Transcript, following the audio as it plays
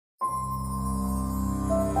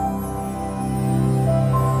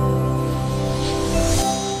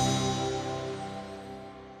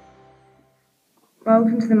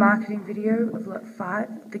Welcome to the marketing video of Lot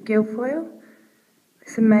 5, the Guilfoyle.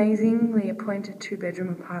 This amazingly appointed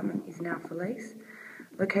 2-bedroom apartment is now for lease,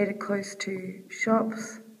 located close to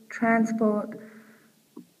shops, transport,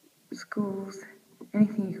 schools,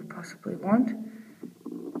 anything you could possibly want,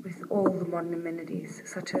 with all the modern amenities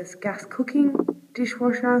such as gas cooking,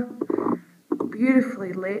 dishwasher,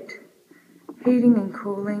 beautifully lit, heating and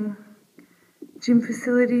cooling, gym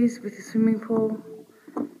facilities with a swimming pool.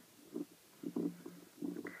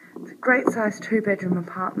 It's a great sized 2-bedroom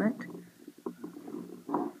apartment.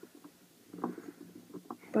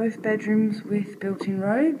 Both bedrooms with built-in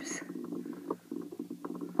robes.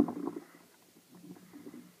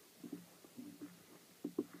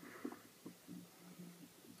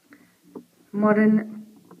 Modern,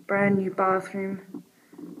 brand new bathroom.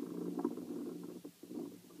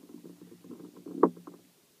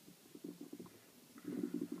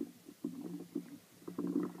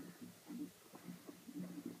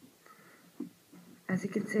 As you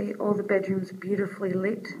can see, all the bedrooms are beautifully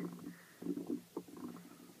lit.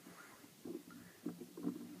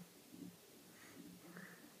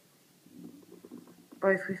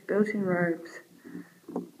 Both with built-in robes.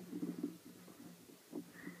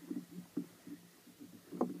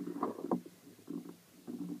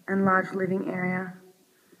 And large living area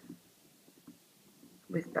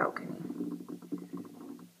with balcony.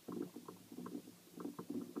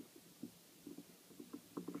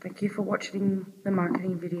 Thank you for watching the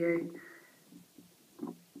marketing video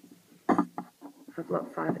of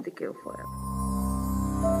Lot 5 at the Guilfoyle.